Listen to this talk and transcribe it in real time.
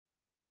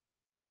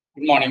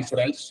Good morning,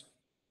 students.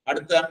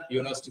 അടുത്ത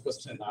university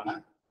question ആണ്.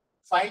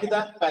 Find the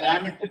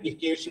parametric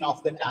equation of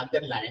the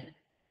tangent line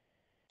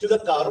to the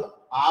curve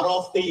r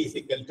of t is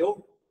equal to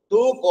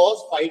 2 cos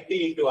pi t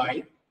into I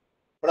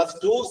plus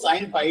 2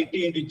 sin pi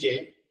t into j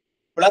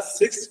plus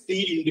 6t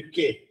into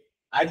k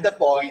at the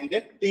point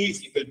t is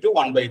equal to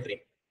 1/3.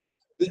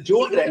 ഇത്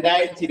June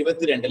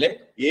 2022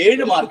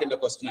 7 മാർക്കിന്റെ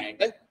question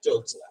ആയിട്ട്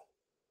ചോദിച്ചതാണ്.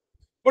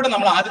 ഇവിടെ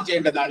നമ്മൾ ആദ്യം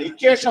ചെയ്യേണ്ടതാണ്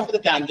equation of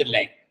the tangent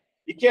line.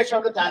 Equation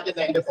of the tangent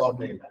ലൈനിന്റെ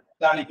formula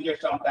ഇതാണ്.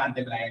 Equation of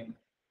tangent line.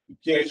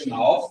 Equation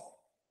of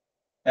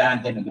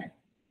tangent line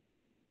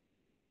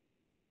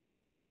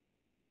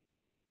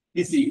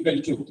is equal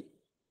to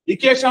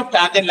equation of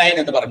tangent line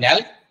എന്ന് പറഞ്ഞാൽ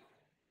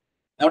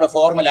നമ്മുടെ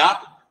formula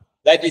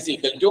that is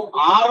equal to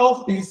r of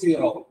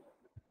t0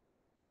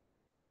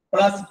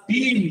 plus t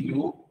into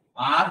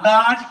r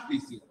dash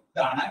t0.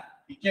 ഇതാണ്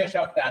equation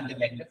of tangent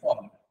ലൈനിന്റെ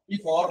formula. ഈ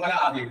formula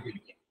ആദ്യം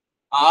എഴുതിയിരിക്കുക.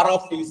 r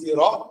of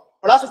t0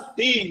 plus t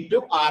into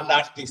r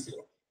dash t0.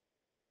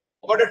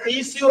 അപ്പോൾ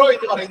t0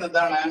 എന്ന് പറയുന്നത്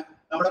എന്താണ്?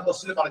 നമ്മുടെ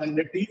ക്വസ്റ്റ്യൻ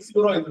പറഞ്ഞിട്ടുണ്ട്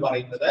t0 എന്ന്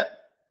പറയുന്നത്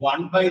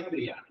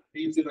 1/3 ആണ്.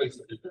 t0 is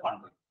equal to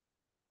 1/3.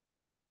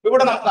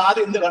 ഇവിടെ നമുക്ക്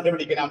ആദ്യം എന്ത്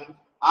കണ്ടുപിടിക്കണം?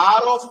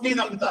 r of t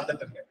നമുക്ക്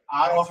തന്നിട്ടുണ്ട്.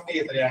 r of t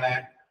എത്രയാണ്?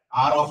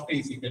 r of t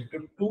is equal to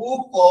 2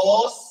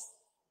 cos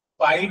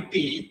pi t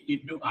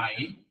into I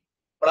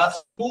plus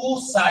 2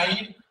 sin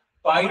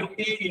pi t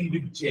into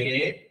j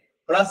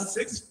plus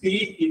 6t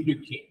into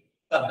k.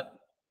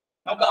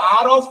 നമുക്ക്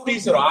r of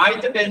t0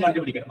 ആദ്യത്തെ ടൈം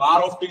കണ്ടുപിടിക്കണം.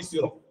 r of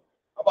t0.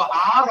 അപ്പൊ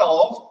r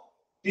of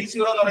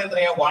t0 എന്ന് പറയുന്നത്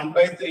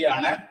 1/3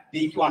 ആണ്. t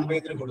ക്ക്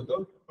 1/3 കൊടുത്തു.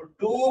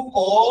 2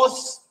 cos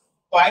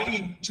pi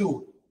into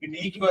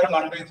ഡിക്ക് പകരം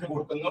 1/3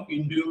 കൊടുക്കുന്നു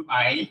into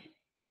I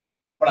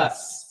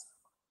plus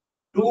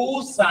 2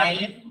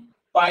 sine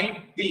pi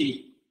T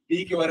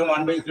tick പകരം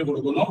 1/3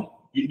 കൊടുക്കുന്നു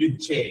into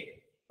J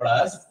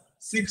plus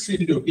 6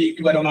 into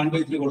tick പകരം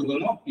 1/3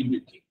 കൊടുക്കുന്നു ഇൻറ്റു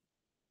ടി.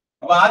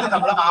 അപ്പൊ ആദ്യം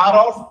നമ്മൾ ആർ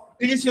ഓഫ്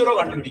t0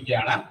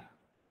 കണ്ടുപിടിക്കുകയാണ്.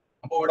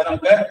 അപ്പൊ ഇവിടെ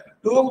നമുക്ക്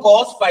 2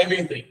 cos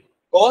pi/3.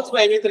 cos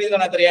pi/3 എന്ന്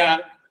പറഞ്ഞാൽ എത്രയാ?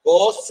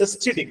 cos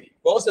 60 degree.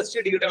 cos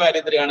 60 ഡിഗ്രിയുടെ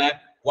വാല്യൂ എത്രയാണ്?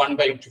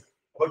 1/2.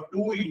 അപ്പൊ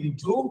 2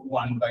 ഇൻറ്റു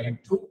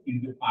 1/2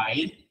 ഇൻറ്റു ഐ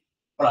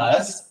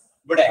പ്ലസ്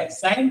ഇവിടെ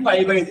സൈൻ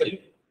pi/3.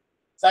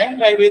 സൈൻ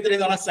pi/3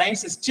 എന്ന് പറഞ്ഞാൽ സൈൻ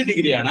 60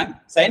 ഡിഗ്രി ആണ്.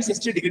 സൈൻ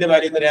 60 ഡിഗ്രിയുടെ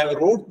വാല്യൂ എത്രയാ?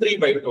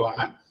 √3/2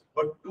 ആണ്.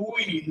 അപ്പൊ 2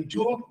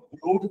 ഇൻറ്റു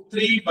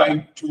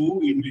 √3/2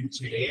 ഇൻറ്റു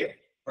ജെ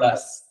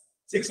പ്ലസ്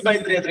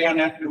 6/3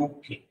 എത്രയാണ്?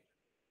 2k.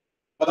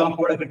 അപ്പൊ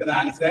നമുക്ക് ഇവിടെ കിട്ടുന്ന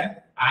ആൻസർ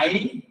ഐ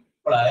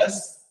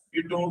പ്ലസ് ഈ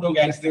 2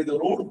 ക്യാൻസൽ ചെയ്ത്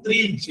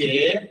 √3j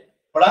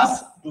പ്ലസ്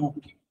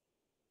 2k.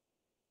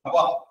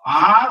 അപ്പൊ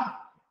r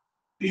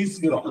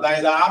t0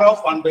 അതായത് r of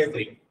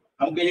 1/3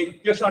 നമുക്ക്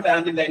ഇക്വേഷൻ ഓഫ്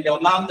ടാൻജന്റ് ലൈനിന്റെ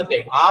ഒന്നാമത്തെ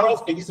ടൈം r of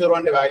t0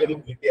 ന്റെ വാല്യൂ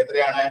നമുക്ക് കിട്ടി.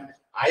 എത്രയാണ്?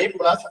 i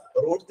plus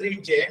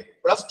 √3j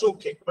plus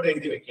 2k. ഇവിടെ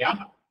എഴുതി വെക്കാം.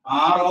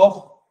 r of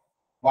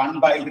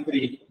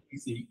 1/3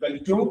 is equal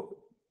to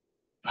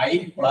i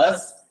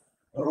plus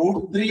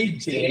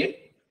 √3j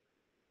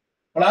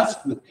plus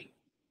 2k.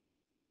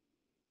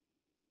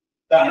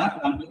 ഇതാണ്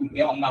നമുക്ക്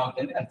കിട്ടിയ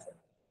ഒന്നാമത്തെ ആൻസർ.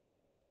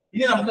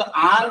 ഇനി നമുക്ക്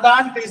r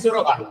dash t0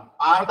 കാണണം.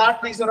 r dash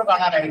t0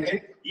 കാണാനായിട്ട്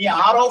ഈ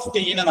r of t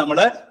നെ നമ്മൾ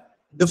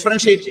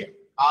ഡിഫറൻഷിയേറ്റ് ചെയ്യാം.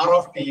 r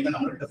of t നെ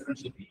നമ്മൾ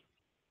ഡിഫറൻഷിയേറ്റ് ചെയ്യും.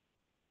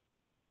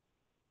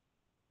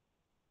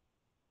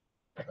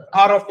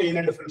 r of t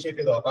നെ ഡിഫറൻഷിയേറ്റ്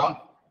ചെയ്ത് നോക്കാം.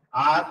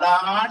 r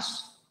dash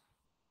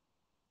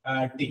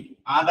t.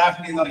 r dash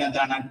t എന്ന് പറഞ്ഞാൽ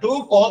എന്താണ്? 2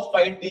 cos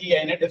pi t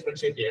നെ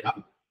ഡിഫറൻഷിയേറ്റ് ചെയ്യണം.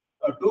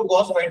 2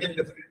 cos pi t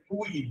 2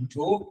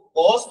 into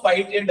cos pi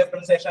t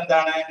differentiation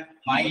എന്താണ്?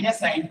 Minus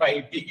sin pi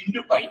t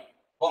into pi.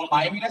 അപ്പൊ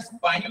minus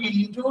pi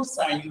into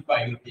sin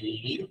pi t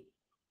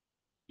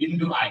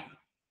into I.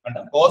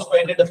 cos pi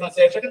t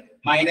differentiation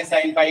minus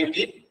sin pi t.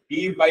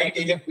 ഈ pi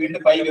ടിയിലെ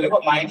വീണ്ടും pi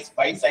വരുമ്പോൾ minus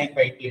pi sine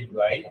pi T into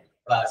I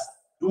plus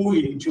 2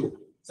 into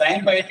sine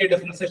pi T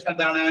differentiation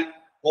എന്താണ്?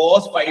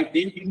 Cos pi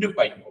T into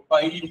pi.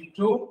 Pi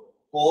into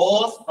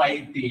cos pi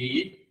T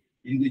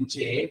into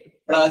J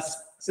plus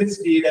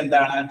 6t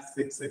എന്താണ്?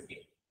 6k.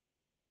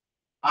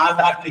 R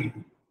ഡാറ്റ്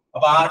കിട്ടി.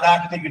 അപ്പൊ R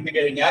ഡാറ്റ്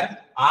കിട്ടിക്കഴിഞ്ഞാൽ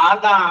R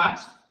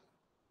dash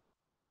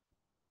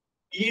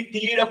ഈ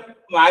ടിയുടെ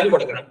value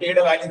കൊടുക്കണം.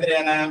 ടിയുടെ value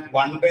എത്രയാണ്?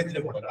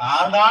 1/3 കൊടുക്കണം.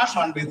 ആർ ഡാഷ്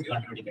 1/3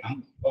 കണ്ടുപിടിക്കണം.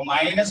 അപ്പൊ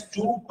minus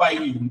 2π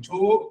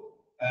into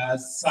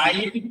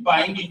sine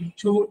pi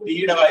into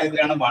ടിയുടെ വാല്യൂ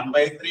എത്രയാണ്?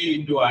 1/3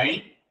 into I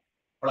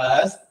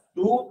plus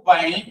 2π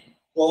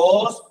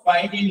cos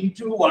pi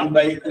into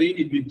 1/3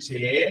 into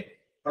J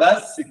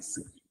plus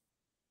 6.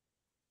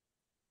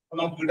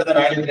 നമുക്ക് കിട്ടുന്ന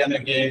value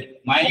എത്രയാണെന്നൊക്കെ?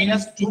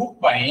 Minus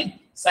 2π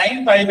sign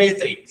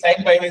pi/3. Sign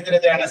pi/3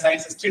 എത്രയാണ്? സൈൻ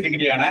 60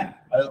 ഡിഗ്രി ആണ്.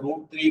 അത്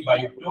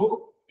 √3/2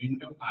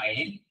 into I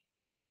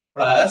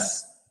plus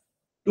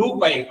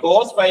 2π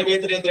cos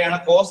pi/3 എത്രയാണ്?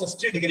 cos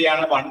 60 ഡിഗ്രി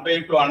ആണ്.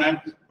 1/2 ആണ്.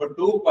 അപ്പൊ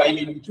 2π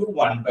into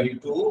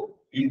 1/2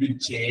 into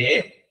j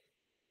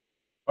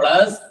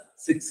plus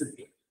 6k.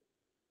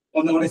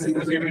 ഒന്നുകൂടി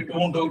സിംപ്ലിഫൈ ചെയ്ത്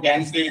 2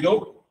 ക്യാൻസൽ ചെയ്തു.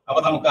 അപ്പൊ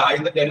നമുക്ക്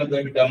ആദ്യത്തെ ടേം എന്ത്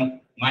കിട്ടും?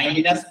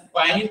 Minus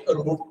pi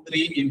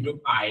 √3 into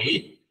I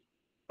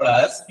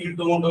plus ഈ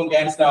 2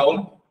 ക്യാൻസൽ ആവും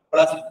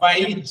plus pi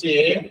j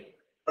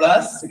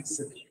plus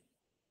 6k.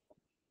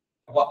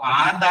 അപ്പൊ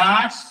r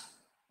dash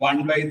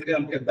 1/3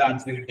 നമുക്ക് എന്താ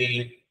ആൻസർ കിട്ടി?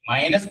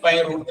 minus pi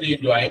root 3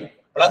 into I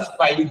plus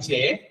pi j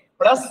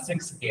plus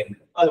 6k.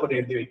 അതുകൊണ്ട്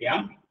എഴുതി വെക്കാം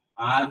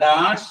r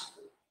dash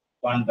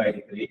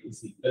 1/3 is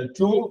equal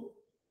to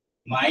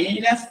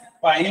minus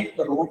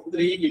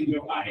 5√3 into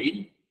I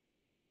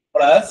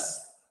plus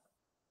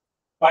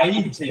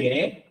 5j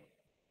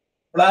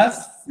plus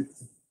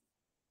 6.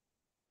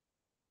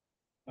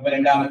 അപ്പൊ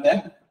രണ്ടാമത്തെ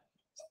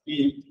ഈ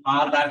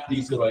r dash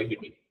d0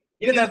 കിട്ടി.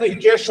 ഇനി നമുക്ക്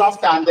ഇക്വേഷൻ ഓഫ്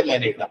ടാൻജന്റ്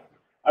ലൈൻ എഴുതാം.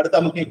 അടുത്ത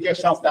നമുക്ക്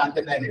ഇക്വേഷൻ ഓഫ്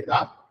ടാൻജന്റ് ലൈൻ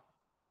എഴുതാം.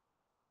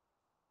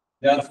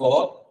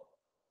 Therefore,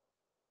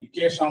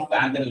 equation of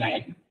tangent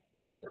line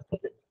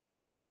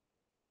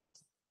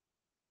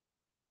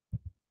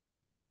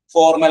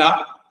formula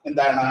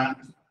എന്താണ്?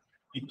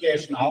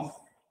 Equation of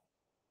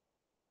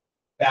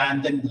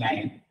tangent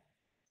line.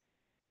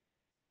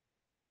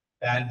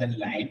 Tangent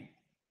line.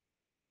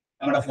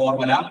 നമ്മുടെ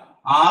formula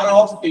r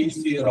of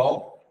t0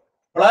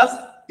 plus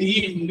t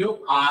into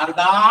r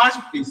dash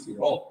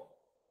t0.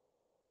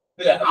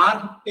 r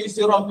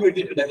t0 നമുക്ക്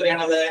കിട്ടിയിട്ടുണ്ട്.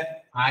 എത്രയാണത്?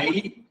 I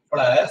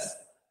plus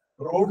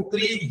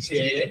 √3j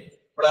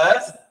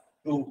plus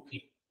 2k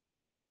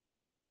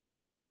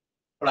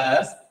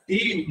plus t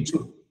into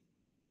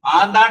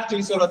r dash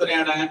t0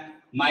 എത്രയാണ്?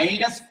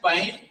 minus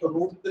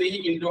 5√3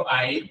 into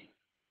I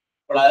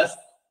plus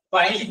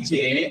 5j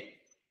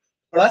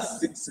plus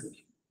 6k.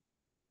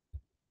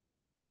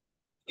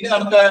 ഇനി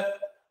നമുക്ക്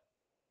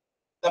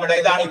നമ്മുടെ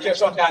ഇതാണ്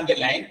equation of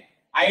tangent line.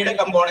 ഐയുടെ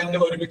component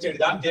ഒരുമിച്ച്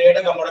എഴുതാം,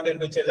 ജെയുടെ കമ്പോണന്റ്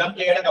ഒരുമിച്ച് എഴുതാം,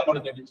 കെയുടെ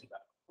കമ്പോണന്റ് ഒരുമിച്ച്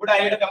എഴുതാം. ഇവിടെ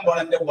ഐയുടെ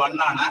കമ്പോണന്റ് 1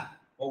 ആണ്,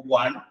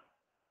 1.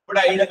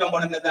 ഇവിടെ ഐയുടെ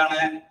കമ്പോണന്റ് എന്താണ്?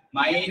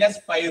 minus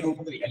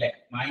 5√3 അല്ലെ?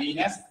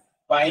 minus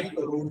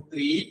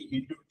 5√3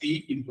 into t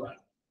into I.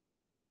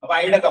 അപ്പൊ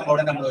ഐയുടെ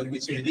കമ്പോണന്റ് നമ്മൾ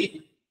ഒരുമിച്ച് എഴുതി.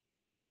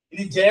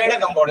 ഇനി ജെയുടെ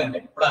കമ്പോണന്റ്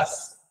പ്ലസ്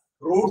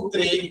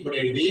 √3 ഇവിടെ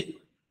എഴുതി.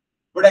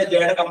 ഇവിടെ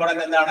ജെയുടെ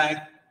കമ്പോണന്റ് എന്താണ്?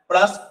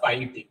 Plus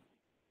 5t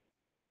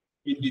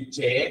into j.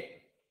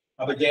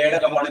 അപ്പൊ ജെയുടെ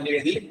കമ്പോണന്റ്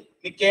എഴുതി.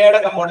 ഇനി കെയുടെ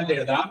കമ്പോണന്റ്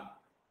എഴുതാം.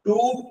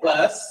 2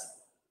 പ്ലസ്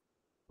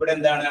ഇവിടെ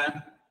എന്താണ്?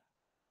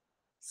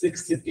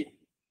 6t.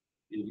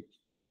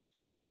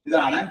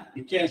 ഇതാണ്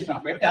equation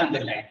of A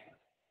tangent line.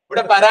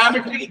 ഇവിടെ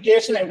പാരാമെട്രിക്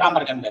ഇക്വേഷൻ എഴുതാൻ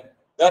പറഞ്ഞിട്ടുണ്ട്.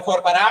 Therefore,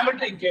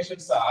 parametric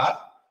equations are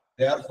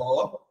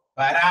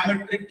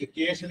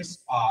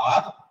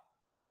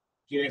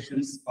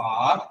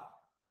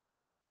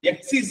x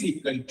is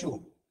equal to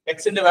x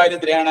ന്റെ വാല്യൂ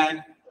എത്രയാണ്?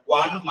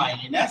 1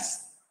 minus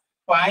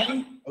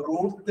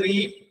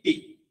 5√3t.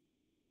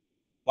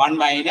 1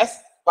 minus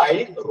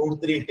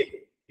 5√3t.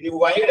 ഇനി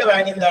y യുടെ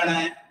വാല്യൂ എന്താണ്?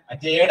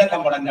 ജെയുടെ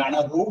കമ്പോണന്റ് ആണ്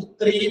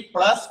 √3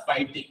 plus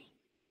 5t.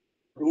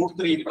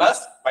 √3 plus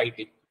 5t.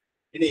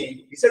 ഇനി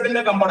z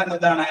ന്റെ കമ്പോണന്റ്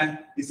എന്താണ്?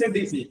 z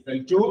is equal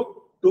to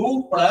 2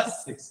 plus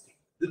 6t.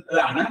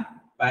 ഇതാണ്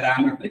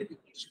പാരാമെട്രിക്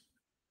ഇക്വേഷൻ.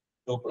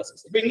 2 plus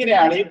 6. ഇപ്പൊ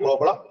ഇങ്ങനെയാണ് ഈ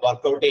പ്രോബ്ലം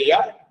വർക്ക്ഔട്ട് ചെയ്യുക.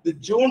 ഇത്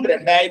ജൂൺ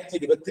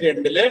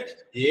 2022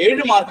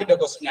 7 മാർക്കിന്റെ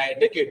ക്വസ്റ്റ്യൻ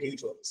ആയിട്ട് കേട്ടി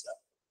ചോദിച്ചത്.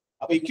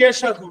 അപ്പൊ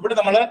ഇക്വേഷൻ ഇവിടെ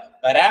നമ്മൾ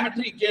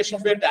parametric equation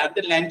of A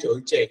tangent line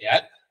ചോദിച്ചു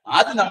കഴിഞ്ഞാൽ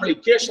ആദ്യം നമ്മൾ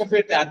equation of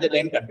A tangent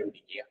line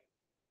കണ്ടുപിടിക്കുക.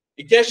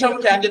 ഇക്വേഷൻ ഓഫ്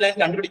ടാൻജന്റ് ലൈൻ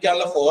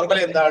കണ്ടുപിടിക്കാനുള്ള ഫോർമുല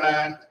എന്താണ്?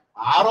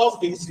 r of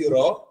t0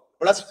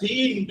 plus t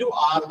into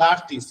r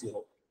dash t0.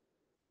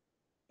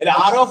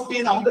 r of t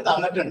നമുക്ക്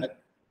തന്നിട്ടുണ്ട്.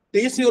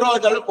 t0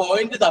 എന്നുള്ള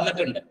പോയിന്റ്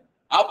തന്നിട്ടുണ്ട്.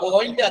 ആ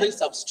പോയിന്റ് അതിൽ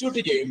സബ്സ്റ്റിറ്റ്യൂട്ട്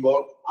ചെയ്യുമ്പോൾ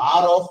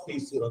r of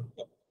t0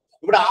 കിട്ടും.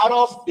 ഇവിടെ r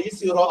of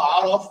t0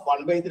 r of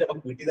 1/3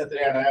 നമുക്ക് കിട്ടിയത്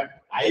എത്രയാണ്?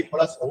 I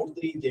plus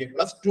 √3j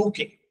plus 2k.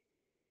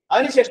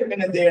 അതിനുശേഷം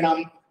പിന്നെ എന്ത് ചെയ്യണം?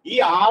 ഈ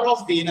r of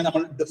t നെ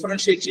നമ്മൾ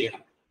ഡിഫറൻഷിയേറ്റ്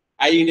ചെയ്യണം.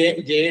 ഐയുടെയും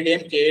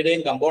ജെയുടെയും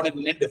കെയുടെയും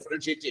കമ്പോണന്റിനെ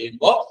ഡിഫറൻഷിയേറ്റ്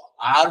ചെയ്യുമ്പോൾ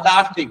r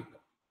dash t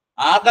കിട്ടും.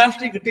 r dash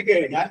t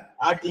കിട്ടിക്കഴിഞ്ഞാൽ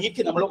ആ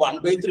ടിക്ക് നമ്മൾ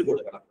 1/3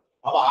 കൊടുക്കണം.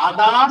 അപ്പൊ r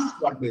dash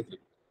 1/3.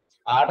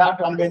 r dash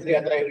 1/3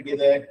 എത്ര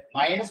കിട്ടിയത്?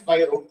 minus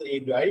 5√3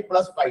 into I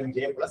plus 5j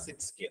plus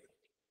 6k.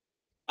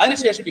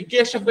 അതിനുശേഷം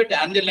ഇക്വേഷൻ ഓഫ്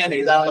ടാൻജന്റ് ലൈൻ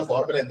എഴുതാനുള്ള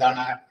ഫോർമുല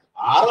എന്താണ്?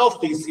 r of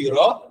t0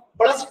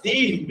 plus t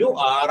into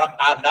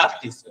r dash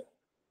t0.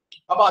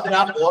 അപ്പൊ അതിന്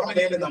ആ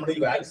ഫോർമുലയിൽ നമ്മൾ ഈ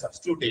വാല്യൂ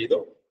സബ്സ്റ്റിറ്റ്യൂട്ട് ചെയ്തു.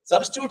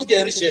 സബ്സ്റ്റിറ്റ്യൂട്ട്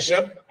ചെയ്തതിനു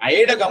ശേഷം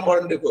ഐയുടെ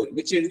കമ്പോണന്റ് ഒക്കെ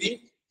ഒരുമിച്ച് എഴുതി,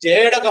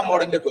 ജെയുടെ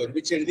കമ്പോണന്റ് ഒക്കെ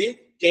ഒരുമിച്ച് എഴുതി,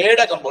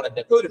 കെയുടെ കമ്പോണന്റ്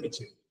ഒക്കെ ഒരുമിച്ച്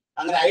എഴുതി.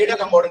 അങ്ങനെ ഐയുടെ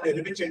കമ്പോണന്റ്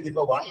ഒരുമിച്ച്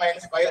എഴുതിയപ്പോൾ 1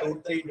 minus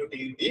 5√3 into t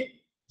കിട്ടി.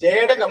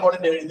 ജെയുടെ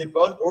കമ്പോണന്റ്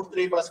എഴുതിയപ്പോൾ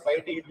 √3 plus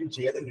 5t into j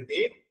കിട്ടി.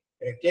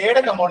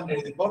 കെയുടെ കമ്പോണന്റ്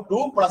എഴുതിയപ്പോൾ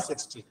 2 plus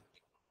 6t.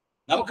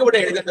 നമുക്കിവിടെ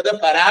എഴുതേണ്ടത്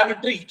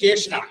പാരാമെട്രിക്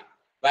ഇക്വേഷൻ ആണ്.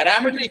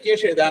 പാരാമെട്രിക്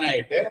ഇക്വേഷൻ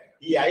എഴുതാനായിട്ട്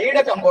ഈ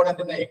ഐയുടെ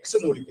കമ്പോണന്റിനെ x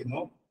എന്ന്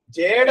വിളിക്കുന്നു,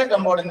 ജെയുടെ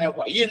കമ്പോണന്റിനെ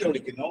y എന്ന്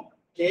വിളിക്കുന്നു,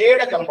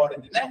 കെയുടെ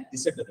കമ്പോണന്റിനെ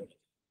z എന്ന് വിളിക്കുന്നു.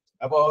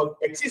 അപ്പോ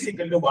x is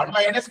equal to 1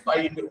 minus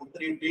 5 into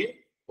 √3t,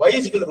 y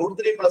is equal to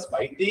 √3 plus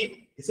 5t,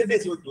 z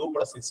is equal to 2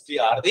 plus 6t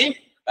are the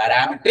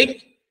parametric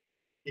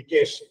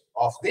equation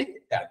of the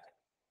tangent.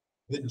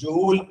 ഇത്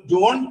ജൂൺ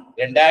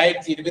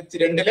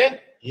 2022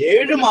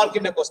 7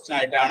 മാർക്കിന്റെ ക്വസ്റ്റ്യൻ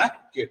ആയിട്ടാണ്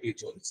കേട്ടി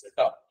ചോദിച്ചത്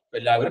കേട്ടോ.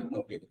 എല്ലാവരും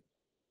നോക്കിയത്.